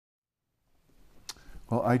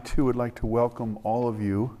Well, I too would like to welcome all of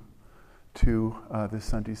you to this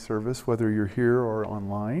Sunday service, whether you're here or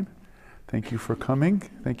online. Thank you for coming.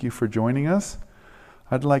 Thank you for joining us.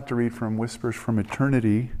 I'd like to read from Whispers from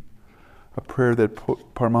Eternity, a prayer that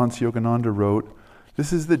Paramahansa Yogananda wrote.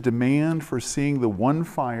 This is the demand for seeing the one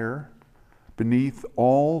fire beneath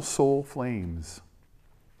all soul flames.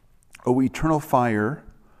 O eternal fire,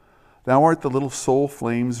 thou art the little soul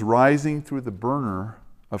flames rising through the burner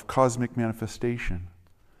of cosmic manifestation.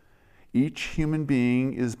 Each human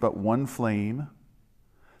being is but one flame,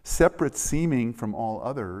 separate seeming from all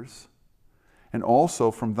others, and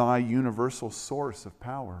also from thy universal source of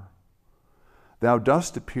power. Thou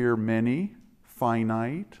dost appear many,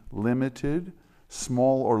 finite, limited,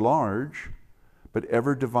 small or large, but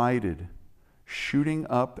ever divided, shooting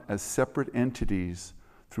up as separate entities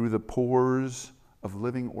through the pores of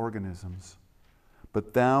living organisms.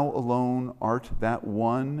 But thou alone art that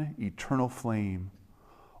one eternal flame.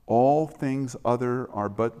 All things other are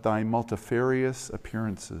but thy multifarious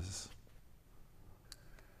appearances.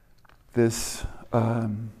 This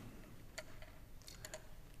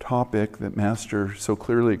topic that Master so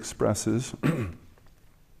clearly expresses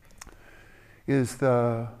is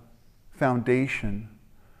the foundation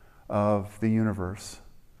of the universe.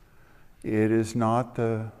 It is not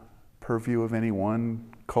the purview of any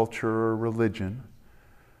one culture or religion.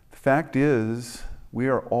 The fact is, we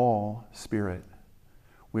are all spirit.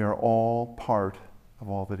 We are all part of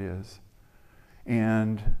all that is.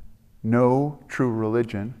 And no true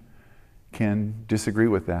religion can disagree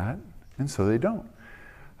with that, and so they don't.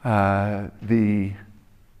 The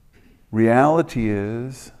reality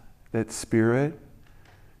is that spirit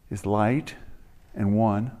is light and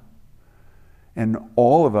one, and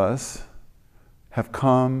all of us have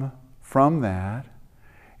come from that,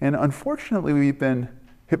 and unfortunately we've been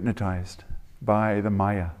hypnotized by the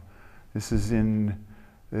Maya. This is in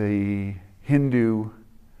the Hindu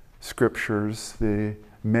scriptures, the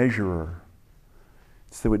measurer.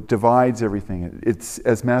 So it divides everything. It's,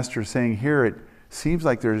 as Master is saying here, it seems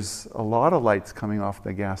like there's a lot of lights coming off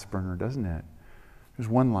the gas burner, doesn't it? There's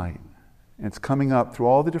one light. And it's coming up through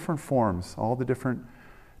all the different forms, all the different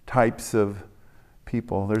types of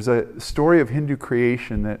people. There's a story of Hindu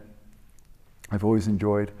creation that I've always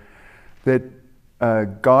enjoyed, that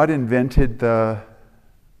God invented the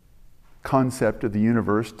concept of the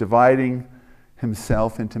universe, dividing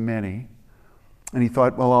himself into many. And he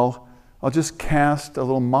thought, well, I'll just cast a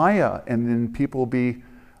little Maya, and then people will be a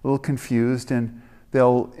little confused, and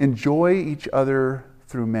they'll enjoy each other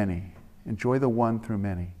through many, enjoy the one through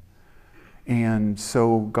many. And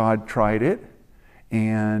so God tried it,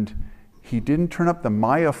 and he didn't turn up the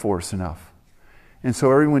Maya force enough. And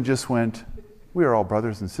so everyone just went, we are all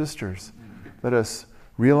brothers and sisters. Let us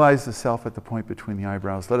realize the self at the point between the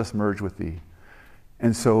eyebrows. Let us merge with thee.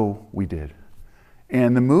 And so we did.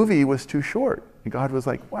 And the movie was too short. And God was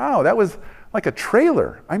like, wow, that was like a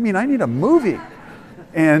trailer. I mean, I need a movie.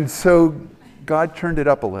 And so God turned it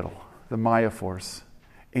up a little, the Maya force.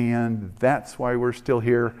 And that's why we're still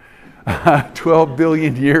here 12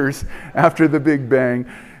 billion years after the Big Bang.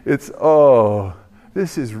 It's,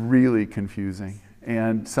 this is really confusing.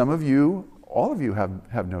 And some of you, all of you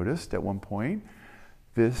have noticed at one point,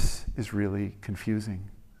 this is really confusing.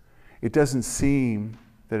 It doesn't seem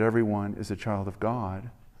that everyone is a child of God,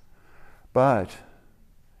 but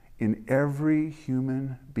in every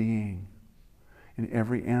human being, in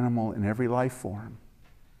every animal, in every life form,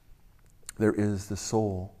 there is the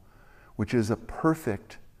soul, which is a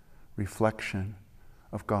perfect reflection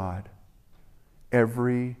of God.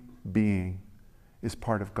 Every being is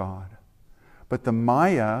part of God. But the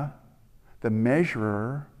Maya, the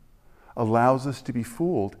measurer, allows us to be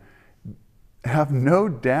fooled. Have no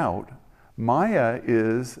doubt, Maya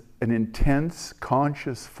is an intense,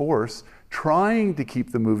 conscious force trying to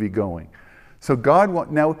keep the movie going. So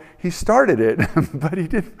God, now he started it, but he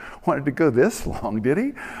didn't want it to go this long, did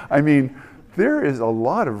he? I mean, there is a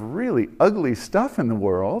lot of really ugly stuff in the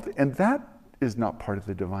world, and that is not part of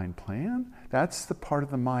the divine plan. That's the part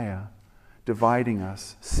of the Maya, dividing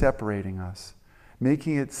us, separating us,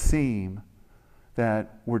 making it seem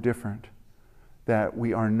that we're different, that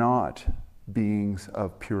we are not beings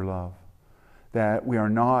of pure love, that we are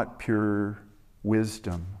not pure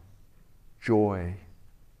wisdom, joy,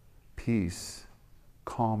 peace,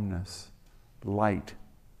 calmness, light,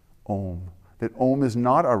 Om. That Om is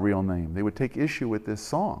not our real name. They would take issue with this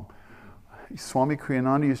song. Swami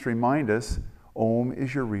Kriyananda used to remind us, Om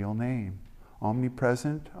is your real name.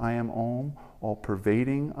 Omnipresent, I am Om. All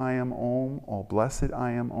pervading, I am Om. All blessed,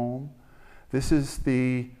 I am Om. This is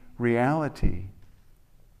the reality.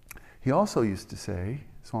 He also used to say,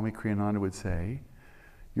 Swami Kriyananda would say,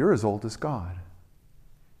 you're as old as God.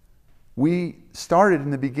 We started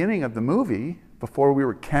in the beginning of the movie, before we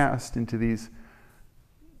were cast into these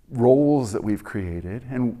roles that we've created,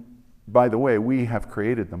 and by the way, we have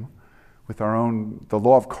created them with our own, the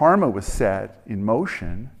law of karma was set in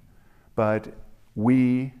motion, but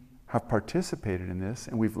we have participated in this,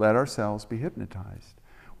 and we've let ourselves be hypnotized.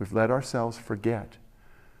 We've let ourselves forget.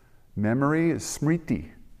 Memory is smriti,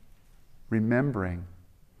 remembering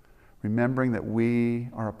that we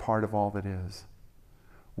are a part of all that is.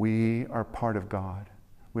 We are part of God.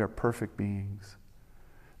 We are perfect beings.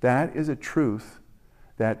 That is a truth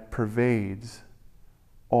that pervades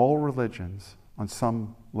all religions on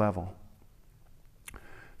some level.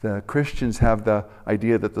 The Christians have the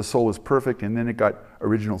idea that the soul is perfect, and then it got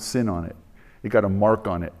original sin on it. It got a mark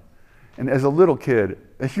on it. And as a little kid,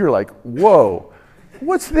 you're like, whoa,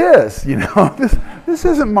 what's this? You know, this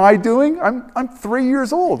isn't my doing. I'm 3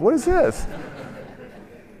 years old. What is this?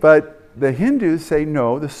 But the Hindus say,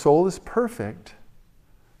 no, the soul is perfect.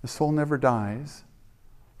 The soul never dies.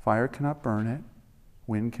 Fire cannot burn it.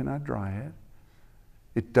 Wind cannot dry it.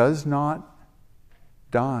 It does not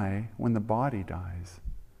die when the body dies.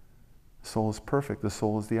 The soul is perfect. The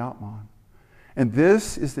soul is the Atman. And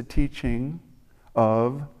this is the teaching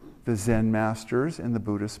of the Zen masters and the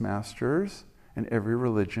Buddhist masters and every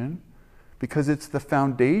religion, because it's the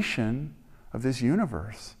foundation of this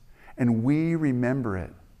universe. And we remember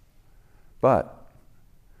it. But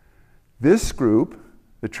this group,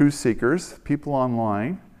 the truth seekers, people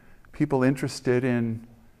online, people interested in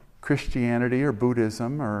Christianity or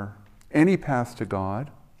Buddhism or any path to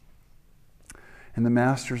God, and the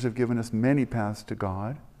masters have given us many paths to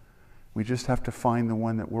God. We just have to find the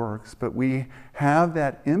one that works. But we have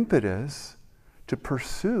that impetus to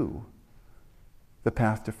pursue the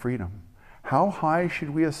path to freedom. How high should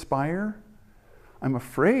we aspire? I'm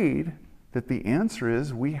afraid that the answer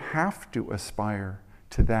is we have to aspire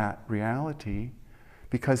to that reality,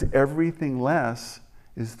 because everything less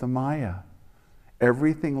is the Maya.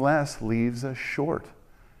 Everything less leaves us short.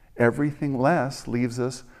 Everything less leaves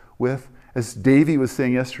us with, as Davy was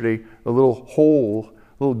saying yesterday, the little hole,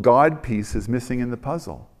 little God piece is missing in the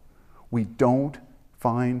puzzle. We don't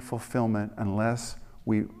find fulfillment unless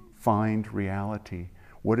we find reality.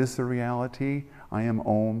 What is the reality? I am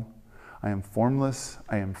Om. I am formless.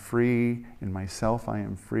 I am free. In myself I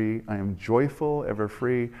am free. I am joyful, ever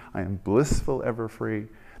free. I am blissful, ever free.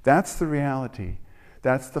 That's the reality.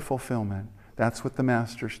 That's the fulfillment. That's what the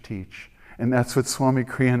masters teach. And that's what Swami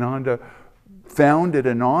Kriyananda founded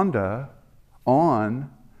Ananda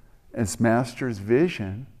on, as master's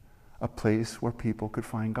vision, a place where people could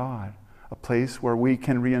find God, a place where we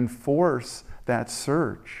can reinforce that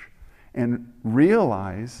search and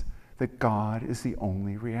realize that God is the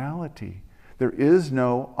only reality. There is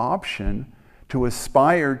no option to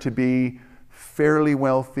aspire to be fairly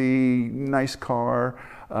wealthy, nice car,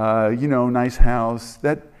 nice house.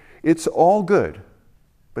 That it's all good,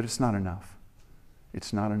 but it's not enough.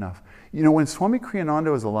 It's not enough. You know, when Swami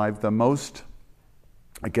Kriyananda was alive, the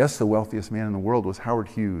wealthiest man in the world was Howard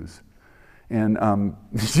Hughes. And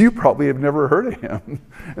you probably have never heard of him.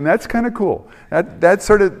 And that's kind of cool. That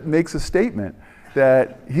sort of makes a statement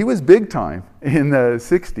that he was big time in the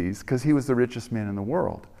 60s because he was the richest man in the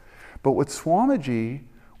world. But what Swamiji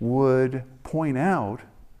would point out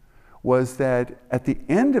was that at the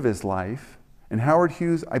end of his life, and Howard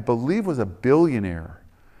Hughes, I believe, was a billionaire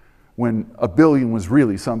when a billion was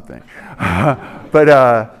really something.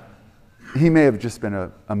 But he may have just been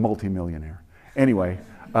a multimillionaire. Anyway,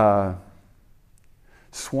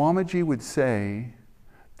 Swamiji would say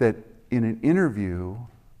that in an interview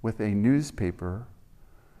with a newspaper,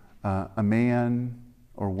 a man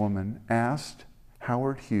or woman asked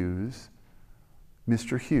Howard Hughes,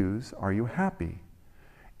 "Mr. Hughes, are you happy?"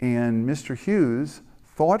 And Mr. Hughes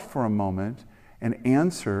thought for a moment and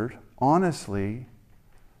answered honestly,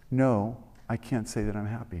 "No, I can't say that I'm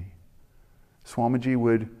happy." Swamiji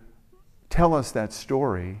would tell us that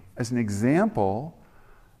story as an example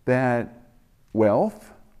that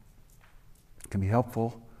wealth can be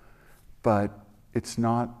helpful, but it's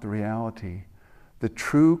not the reality. The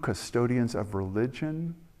true custodians of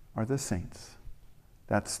religion are the saints.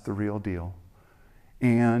 That's the real deal.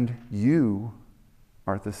 And you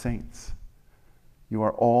are the saints. You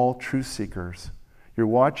are all truth seekers. You're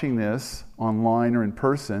watching this online or in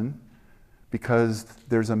person because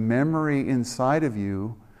there's a memory inside of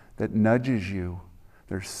you that nudges you.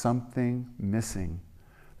 There's something missing.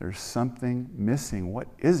 There's something missing. What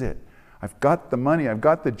is it? I've got the money, I've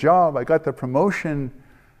got the job, I got the promotion.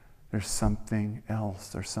 There's something else.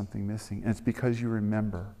 There's something missing. And it's because you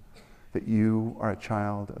remember that you are a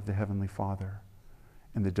child of the Heavenly Father.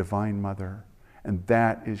 and the Divine Mother. And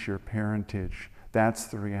that is your parentage. That's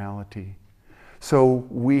the reality. So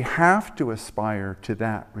we have to aspire to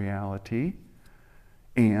that reality,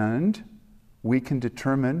 and we can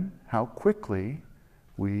determine how quickly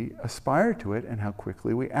we aspire to it and how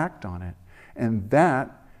quickly we act on it. And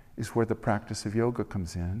that is where the practice of yoga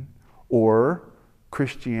comes in, or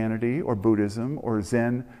Christianity, or Buddhism, or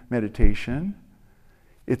Zen meditation.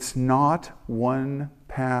 It's not one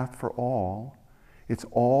path for all. It's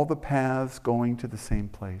all the paths going to the same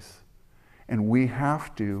place. And we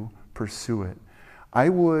have to pursue it. I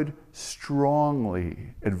would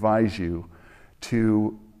strongly advise you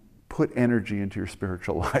to put energy into your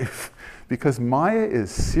spiritual life, because Maya is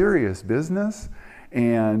serious business,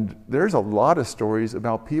 and there's a lot of stories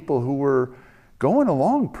about people who were going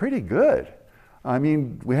along pretty good. I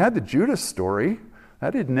mean, we had the Judas story.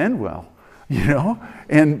 That didn't end well, you know?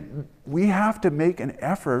 And we have to make an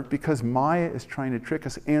effort because Maya is trying to trick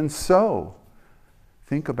us. And so,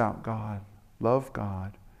 think about God, love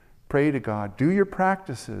God, pray to God, do your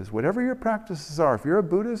practices, whatever your practices are. If you're a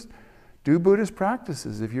Buddhist, do Buddhist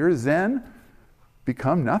practices. If you're a Zen,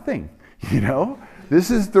 become nothing, you know? This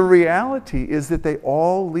is the reality, is that they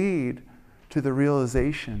all lead to the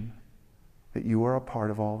realization that you are a part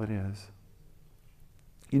of all that is.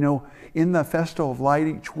 You know, in the Festival of Light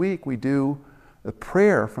each week, we do a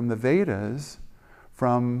prayer from the Vedas,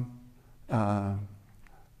 from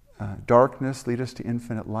darkness lead us to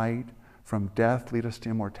infinite light, from death lead us to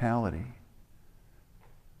immortality.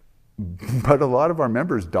 But a lot of our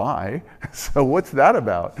members die, so what's that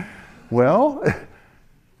about? Well,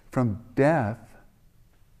 from death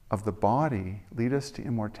of the body lead us to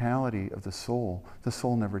immortality of the soul. The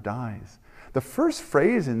soul never dies. The first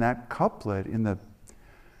phrase in that couplet in the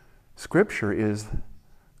scripture is,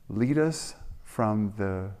 lead us from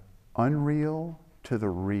the unreal to the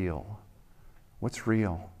real. What's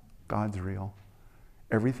real? God's real.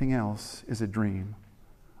 Everything else is a dream,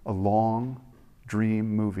 a long dream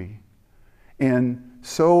movie. And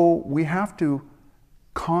so we have to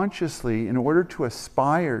consciously, in order to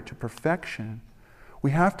aspire to perfection,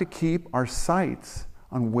 we have to keep our sights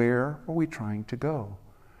on where are we trying to go.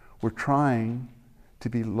 We're trying to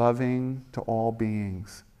be loving to all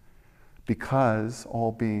beings because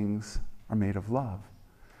all beings are made of love.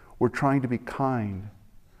 We're trying to be kind.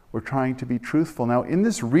 We're trying to be truthful. Now, in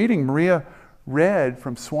this reading Maria read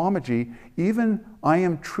from Swamiji, even I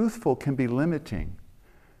am truthful can be limiting.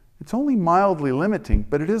 It's only mildly limiting,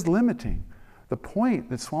 but it is limiting. The point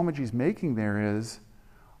that Swamiji is making there is,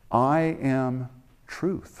 I am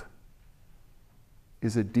truth,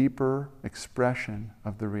 is a deeper expression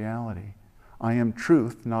of the reality. I am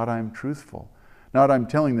truth, not I am truthful. Not I'm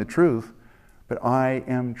telling the truth, but I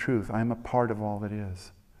am truth. I am a part of all that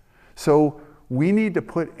is. So we need to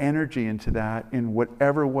put energy into that in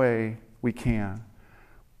whatever way we can.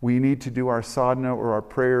 We need to do our sadhana or our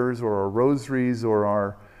prayers or our rosaries or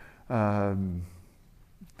our bowing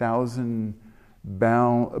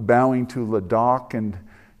to Ladakh, and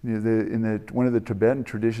one of the Tibetan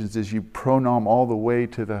traditions is you pranam all the way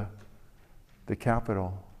to the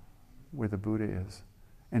capital where the Buddha is.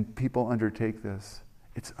 And people undertake this.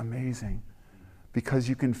 It's amazing because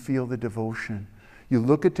you can feel the devotion. You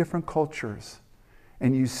look at different cultures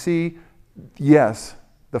and you see, yes,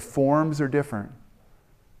 the forms are different,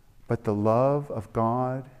 but the love of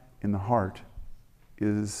God in the heart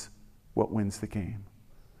is what wins the game.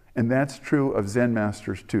 And that's true of Zen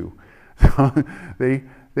masters too.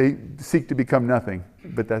 They seek to become nothing,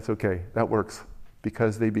 but that's okay. That works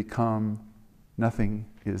because they become nothing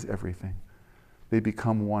is everything. They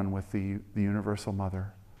become one with the Universal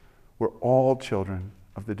Mother. We're all children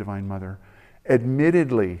of the Divine Mother.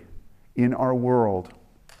 Admittedly, in our world,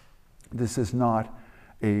 this is not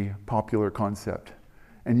a popular concept.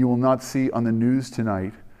 And you will not see on the news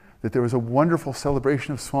tonight that there was a wonderful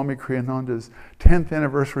celebration of Swami Kriyananda's 10th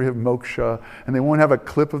anniversary of Moksha, and they won't have a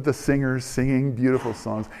clip of the singers singing beautiful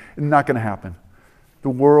songs. It's not going to happen. The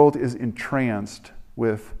world is entranced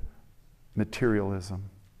with materialism.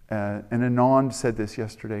 And Anand said this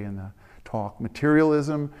yesterday in the talk.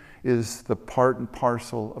 Materialism is the part and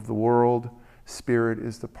parcel of the world. Spirit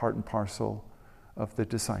is the part and parcel of the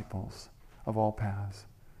disciples of all paths.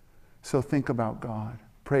 So think about God.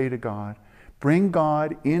 Pray to God. Bring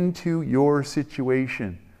God into your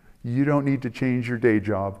situation. You don't need to change your day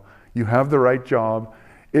job. You have the right job.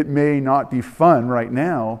 It may not be fun right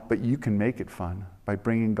now, but you can make it fun by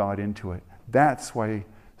bringing God into it. That's why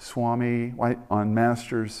Swami, on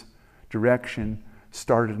Master's direction,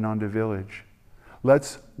 started Nanda Village.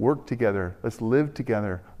 Let's work together. Let's live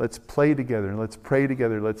together. Let's play together. Let's pray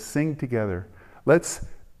together. Let's sing together. Let's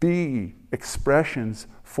be expressions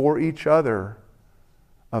for each other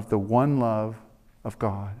of the one love of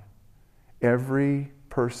God. Every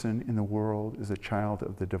person in the world is a child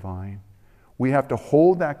of the divine. We have to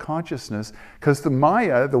hold that consciousness, because the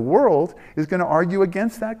Maya, the world, is going to argue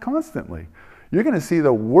against that constantly. You're going to see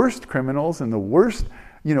the worst criminals and the worst,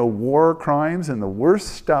 war crimes and the worst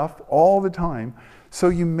stuff all the time. So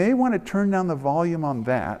you may want to turn down the volume on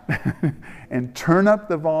that and turn up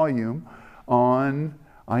the volume on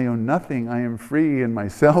I own nothing, I am free, in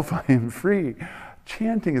myself I am free.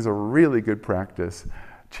 Chanting is a really good practice.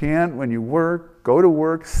 Chant when you work, go to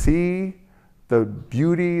work, see the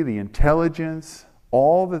beauty, the intelligence,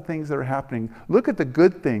 all the things that are happening. Look at the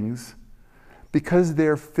good things, because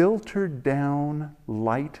they're filtered down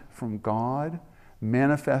light from God,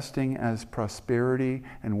 manifesting as prosperity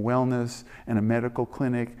and wellness and a medical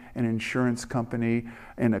clinic, an insurance company,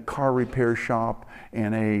 and a car repair shop,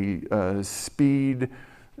 and a speed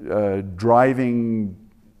driving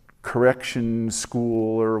correction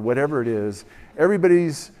school, or whatever it is.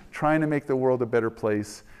 Everybody's trying to make the world a better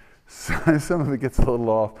place. Some of it gets a little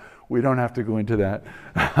off. We don't have to go into that.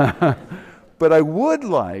 But I would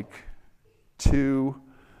like to,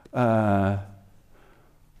 a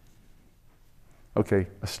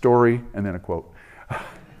story and then a quote.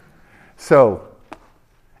 So,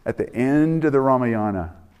 at the end of the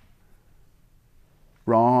Ramayana,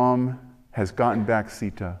 Ram has gotten back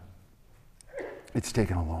Sita. It's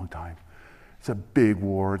taken a long time. It's a big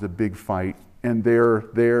war, it's a big fight. And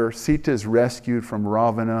there, Sita is rescued from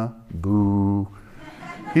Ravana. Boo.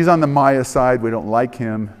 He's on the Maya side. We don't like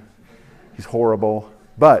him. He's horrible.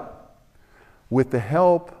 But with the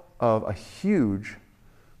help of a huge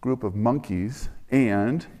group of monkeys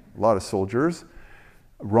and a lot of soldiers,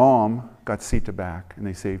 Ram got Sita back, and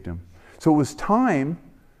they saved him. So it was time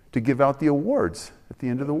to give out the awards at the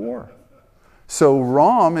end of the war. So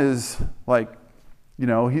Ram is like,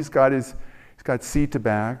 he's got Sita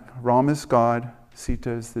back. Ram is God.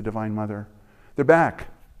 Sita is the Divine Mother. They're back.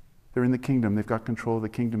 They're in the kingdom. They've got control of the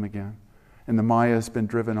kingdom again. And the Maya has been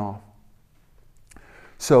driven off.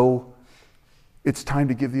 So it's time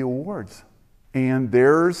to give the awards. And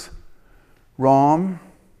there's Ram,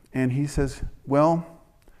 and he says, well,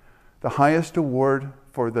 the highest award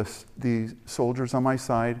for the soldiers on my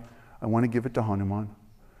side, I want to give it to Hanuman,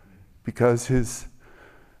 because his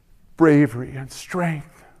bravery and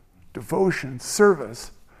strength, devotion,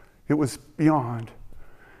 service, it was beyond.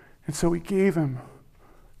 And so he gave him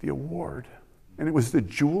the award. And it was the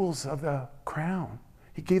jewels of the crown.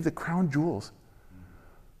 He gave the crown jewels.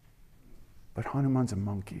 But Hanuman's a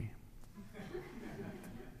monkey.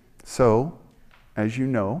 So, as you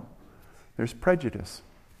know, there's prejudice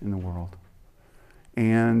in the world.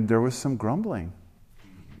 And there was some grumbling.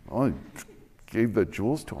 Oh, he gave the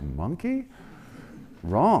jewels to a monkey?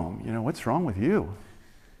 Wrong. What's wrong with you?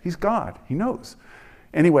 He's God. He knows.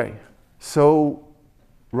 Anyway, so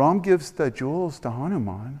Ram gives the jewels to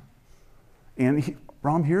Hanuman, and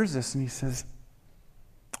Ram hears this and he says,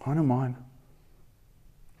 Hanuman,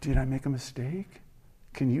 did I make a mistake?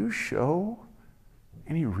 Can you show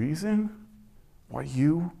any reason why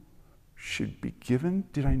you should be given?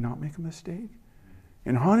 Did I not make a mistake?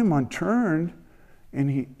 And Hanuman turned and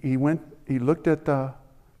he looked at the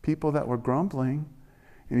people that were grumbling,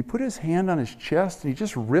 and he put his hand on his chest and he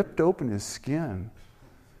just ripped open his skin.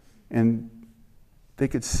 And they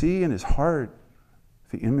could see in his heart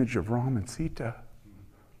the image of Ram and Sita.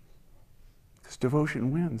 Because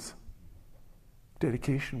devotion wins.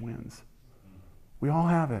 Dedication wins. We all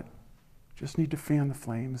have it. Just need to fan the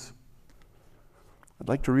flames. I'd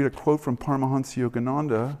like to read a quote from Paramahansa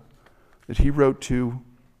Yogananda that he wrote to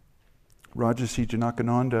Rajarsi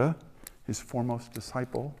Janakananda, his foremost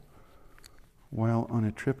disciple, while on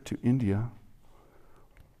a trip to India.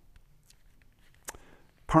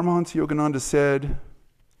 Paramahansa Yogananda said,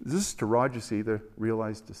 this is to Rajarsi, the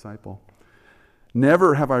realized disciple,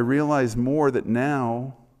 never have I realized more that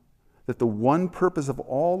now that the one purpose of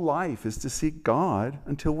all life is to seek God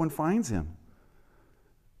until one finds him.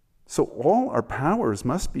 So all our powers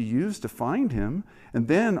must be used to find him, and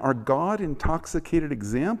then our God-intoxicated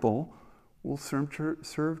example will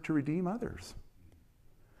serve to redeem others.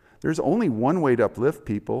 There's only one way to uplift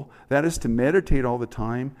people, that is to meditate all the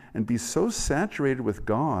time and be so saturated with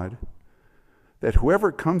God that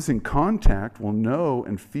whoever comes in contact will know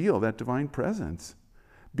and feel that divine presence.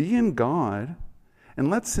 Be in God, and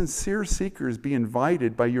let sincere seekers be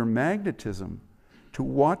invited by your magnetism to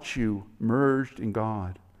watch you merged in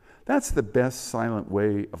God. That's the best silent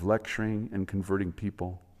way of lecturing and converting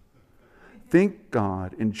people. Think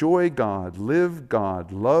God, enjoy God, live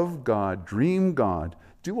God, love God, dream God.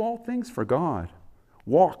 Do all things for God.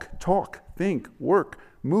 Walk, talk, think, work,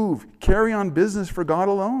 move, carry on business for God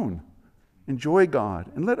alone. Enjoy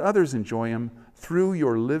God and let others enjoy Him through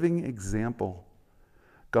your living example.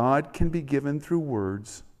 God can be given through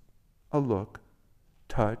words, a look,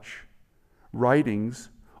 touch, writings,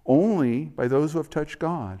 only by those who have touched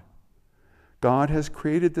God. God has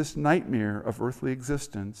created this nightmare of earthly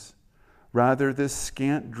existence, rather this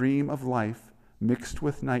scant dream of life mixed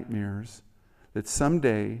with nightmares, that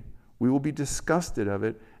someday we will be disgusted of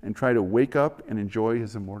it and try to wake up and enjoy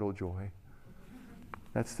His immortal joy.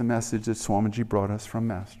 That's the message that Swamiji brought us from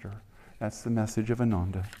Master. That's the message of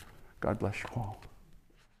Ananda. God bless you all.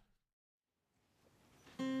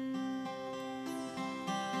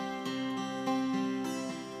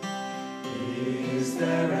 Is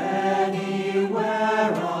there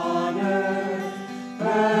anywhere on earth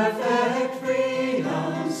perfect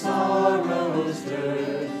freedom, sorrow's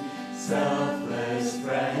dearth, selfless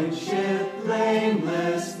friendship,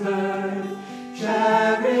 blameless birth,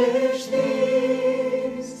 cherished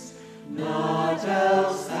these, naught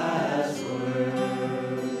else has worth?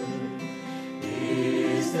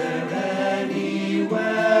 Is there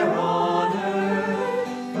anywhere on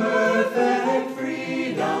earth perfect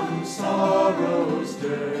freedom, sorrow's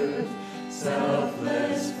dearth,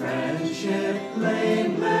 selfless friendship,